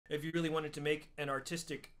if you really wanted to make an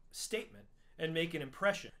artistic statement and make an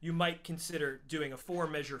impression, you might consider doing a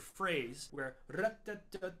 4-measure phrase where 3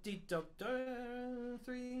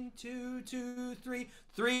 2 2 3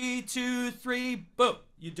 3 2 3 boom.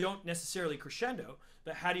 You don't necessarily crescendo,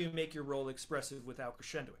 but how do you make your roll expressive without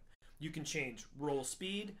crescendoing? You can change roll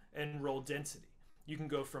speed and roll density. You can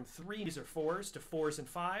go from 3s or 4s to 4s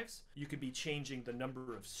and 5s. You could be changing the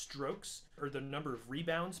number of strokes or the number of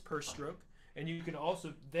rebounds per stroke. And you can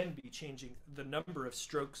also then be changing the number of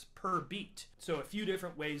strokes per beat. So a few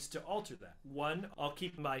different ways to alter that. One, I'll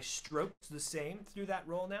keep my strokes the same through that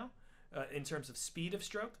roll now in terms of speed of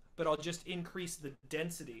stroke, but I'll just increase the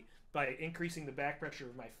density by increasing the back pressure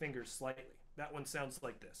of my fingers slightly. That one sounds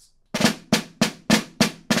like this.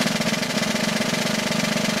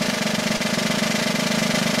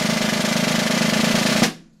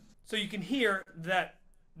 So you can hear that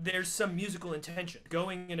there's some musical intention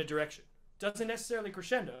going in a direction. Doesn't necessarily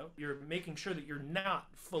crescendo. You're making sure that you're not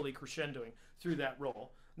fully crescendoing through that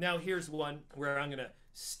roll. Now here's one where I'm going to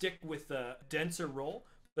stick with a denser roll,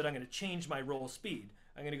 but I'm going to change my roll speed.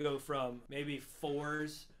 I'm going to go from maybe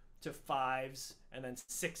 4s to 5s and then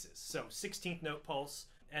 6s. So 16th note pulse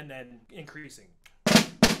and then increasing.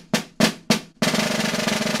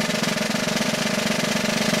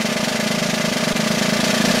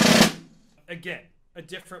 Again, a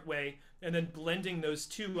different way, and then blending those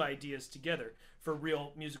two ideas together for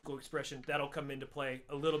real musical expression. That'll come into play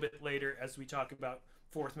a little bit later as we talk about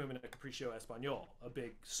fourth movement of Capriccio Espagnol, a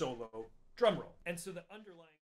big solo drum roll. And so the underlying